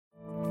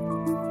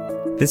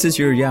This is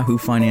your Yahoo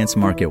Finance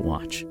Market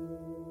Watch.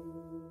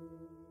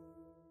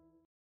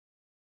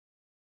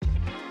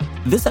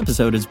 This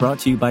episode is brought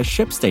to you by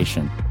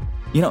ShipStation.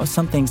 You know,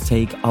 some things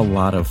take a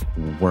lot of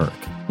work,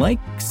 like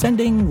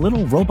sending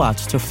little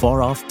robots to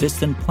far-off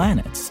distant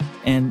planets.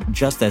 And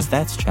just as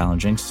that's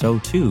challenging, so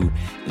too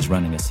is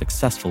running a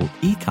successful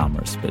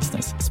e-commerce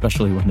business,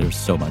 especially when there's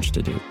so much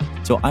to do.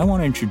 So I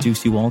want to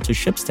introduce you all to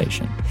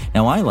ShipStation.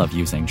 Now, I love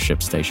using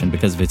ShipStation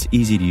because of its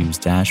easy-to-use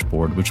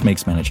dashboard, which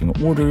makes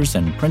managing orders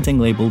and printing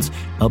labels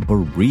a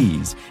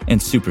breeze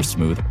and super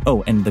smooth.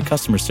 Oh, and the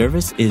customer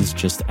service is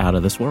just out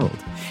of this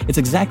world. It's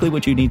exactly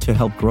what you need to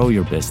help grow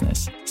your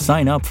business.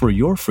 Sign up for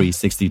your free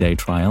 60-day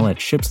trial at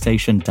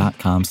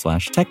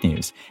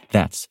shipstation.com/technews.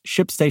 That's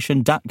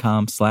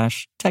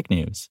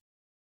shipstation.com/technews.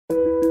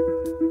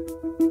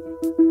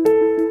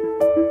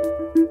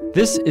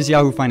 This is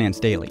Yahoo Finance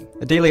Daily,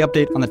 a daily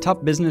update on the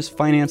top business,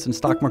 finance, and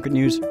stock market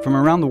news from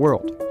around the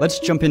world. Let's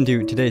jump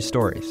into today's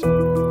stories.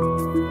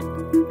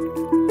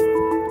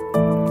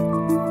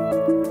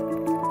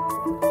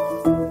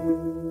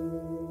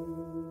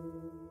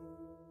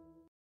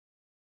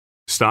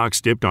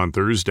 Stocks dipped on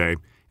Thursday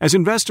as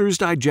investors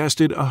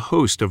digested a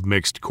host of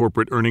mixed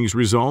corporate earnings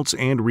results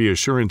and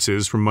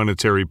reassurances from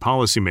monetary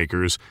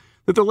policymakers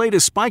that the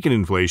latest spike in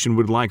inflation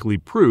would likely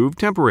prove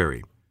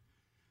temporary.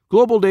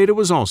 Global data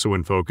was also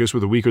in focus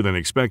with a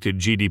weaker-than-expected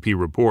GDP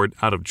report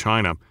out of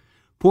China,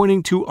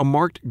 pointing to a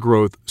marked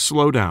growth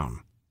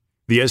slowdown.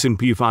 The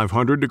S&P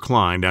 500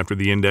 declined after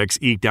the index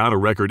eked out a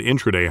record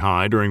intraday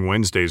high during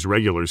Wednesday's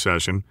regular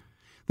session.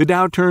 The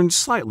Dow turned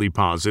slightly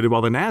positive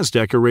while the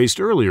Nasdaq erased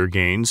earlier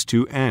gains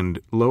to end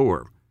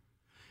lower.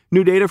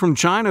 New data from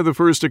China, the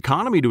first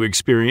economy to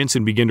experience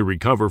and begin to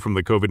recover from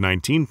the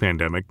COVID-19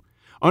 pandemic,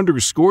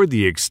 underscored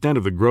the extent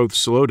of the growth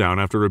slowdown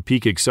after a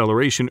peak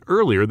acceleration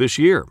earlier this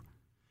year.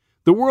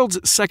 The world's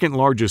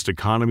second-largest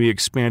economy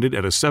expanded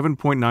at a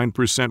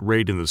 7.9%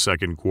 rate in the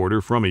second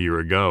quarter from a year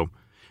ago,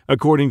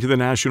 according to the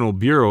National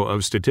Bureau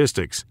of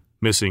Statistics,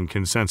 missing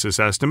consensus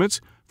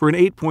estimates for an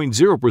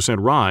 8.0%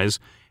 rise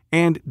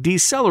and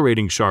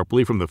decelerating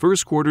sharply from the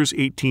first quarter's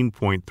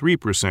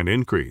 18.3%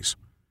 increase.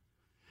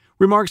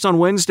 Remarks on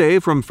Wednesday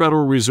from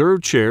Federal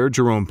Reserve Chair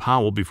Jerome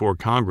Powell before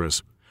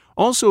Congress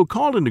also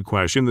called into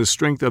question the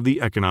strength of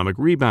the economic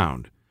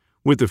rebound,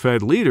 with the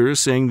Fed leader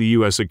saying the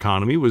U.S.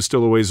 economy was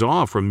still a ways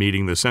off from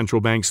meeting the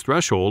central bank's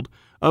threshold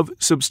of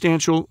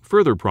substantial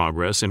further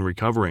progress in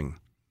recovering.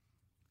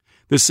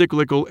 The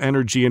cyclical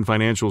energy and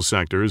financial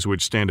sectors,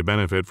 which stand to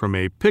benefit from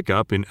a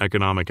pickup in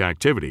economic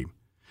activity,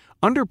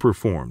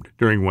 underperformed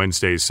during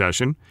Wednesday's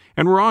session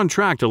and were on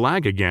track to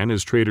lag again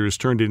as traders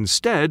turned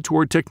instead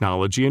toward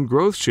technology and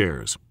growth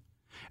shares.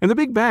 And the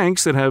big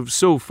banks that have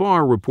so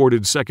far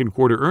reported second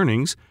quarter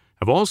earnings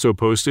have also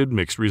posted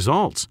mixed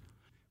results,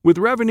 with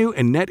revenue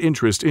and net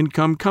interest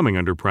income coming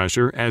under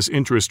pressure as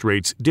interest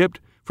rates dipped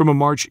from a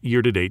March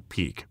year-to-date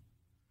peak.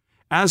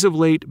 As of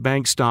late,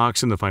 bank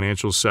stocks in the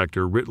financial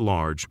sector writ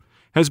large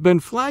has been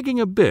flagging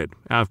a bit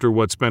after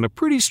what's been a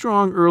pretty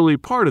strong early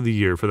part of the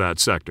year for that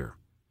sector.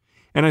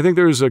 And I think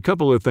there's a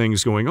couple of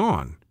things going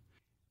on.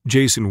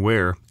 Jason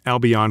Ware,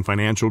 Albion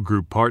Financial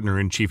Group partner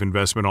and chief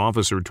investment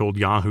officer, told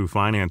Yahoo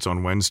Finance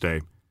on Wednesday.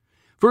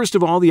 First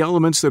of all, the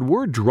elements that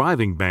were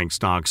driving bank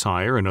stocks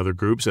higher and other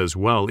groups as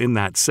well in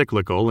that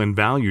cyclical and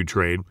value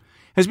trade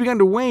has begun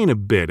to wane a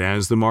bit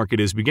as the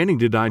market is beginning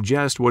to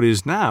digest what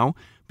is now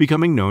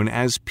becoming known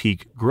as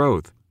peak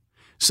growth.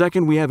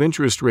 Second, we have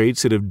interest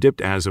rates that have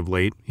dipped as of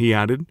late, he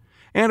added,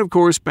 and of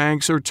course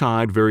banks are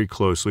tied very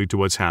closely to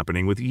what's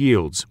happening with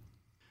yields.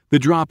 The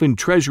drop in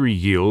Treasury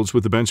yields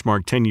with the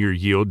benchmark 10-year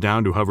yield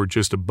down to hover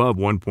just above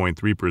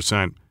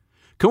 1.3%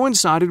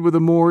 coincided with a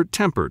more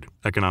tempered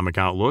economic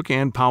outlook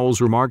and Powell's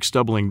remarks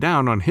doubling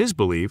down on his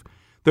belief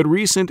that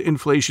recent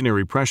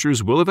inflationary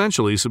pressures will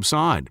eventually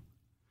subside.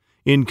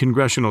 In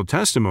congressional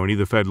testimony,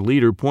 the Fed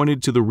leader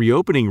pointed to the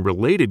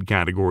reopening-related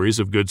categories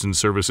of goods and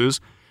services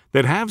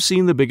that have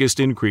seen the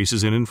biggest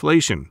increases in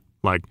inflation,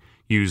 like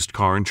used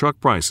car and truck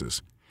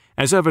prices,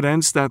 as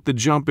evidence that the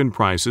jump in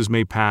prices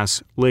may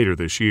pass later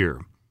this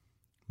year.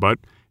 But,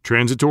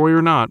 transitory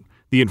or not,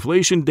 the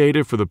inflation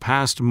data for the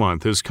past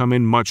month has come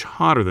in much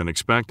hotter than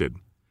expected.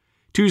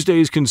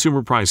 Tuesday's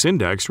Consumer Price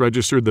Index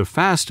registered the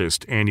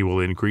fastest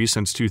annual increase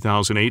since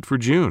 2008 for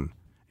June,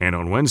 and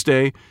on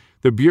Wednesday,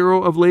 the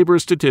Bureau of Labor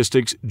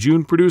Statistics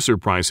June Producer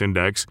Price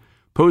Index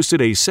posted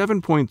a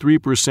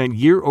 7.3%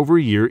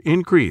 year-over-year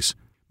increase,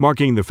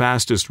 marking the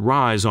fastest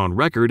rise on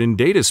record in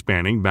data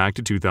spanning back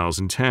to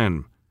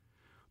 2010.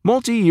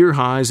 Multi-year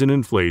highs in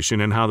inflation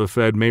and how the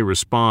Fed may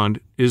respond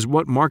is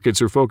what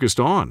markets are focused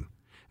on,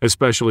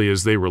 especially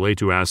as they relate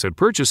to asset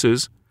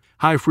purchases.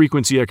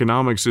 High-frequency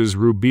economics'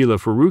 Rubila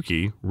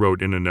Faruqi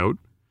wrote in a note,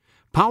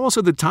 Powell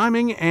said the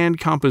timing and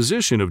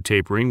composition of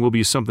tapering will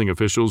be something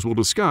officials will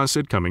discuss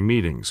at coming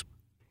meetings.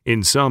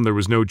 In sum, there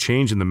was no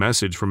change in the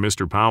message from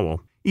Mr.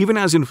 Powell, even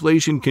as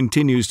inflation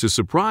continues to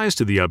surprise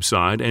to the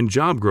upside and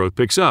job growth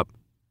picks up,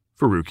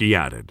 Faruqi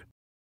added.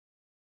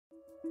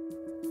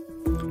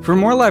 For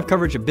more live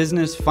coverage of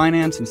business,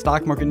 finance, and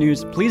stock market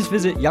news, please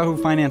visit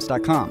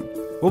yahoofinance.com.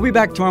 We'll be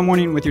back tomorrow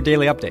morning with your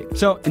daily update.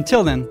 So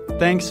until then,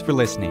 thanks for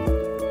listening.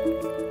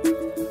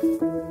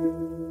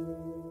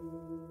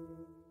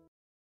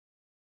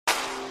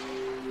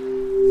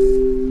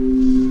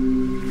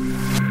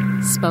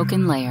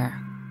 Spoken Layer.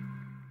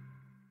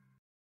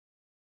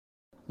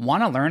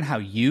 Want to learn how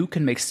you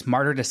can make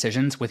smarter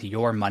decisions with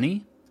your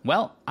money?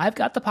 Well, I've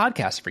got the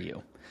podcast for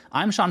you.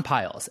 I'm Sean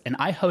Piles, and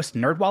I host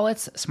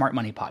NerdWallet's Smart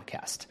Money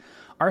Podcast.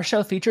 Our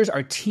show features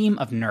our team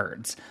of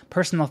nerds,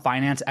 personal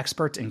finance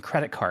experts in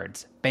credit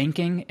cards,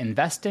 banking,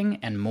 investing,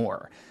 and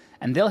more.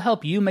 And they'll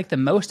help you make the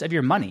most of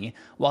your money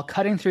while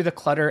cutting through the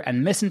clutter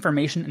and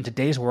misinformation in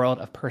today's world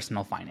of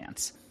personal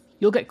finance.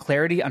 You'll get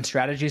clarity on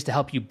strategies to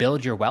help you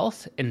build your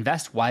wealth,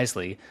 invest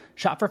wisely,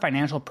 shop for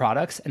financial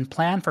products, and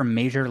plan for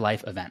major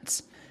life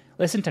events.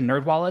 Listen to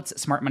NerdWallet's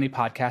Smart Money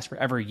Podcast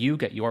wherever you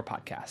get your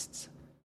podcasts.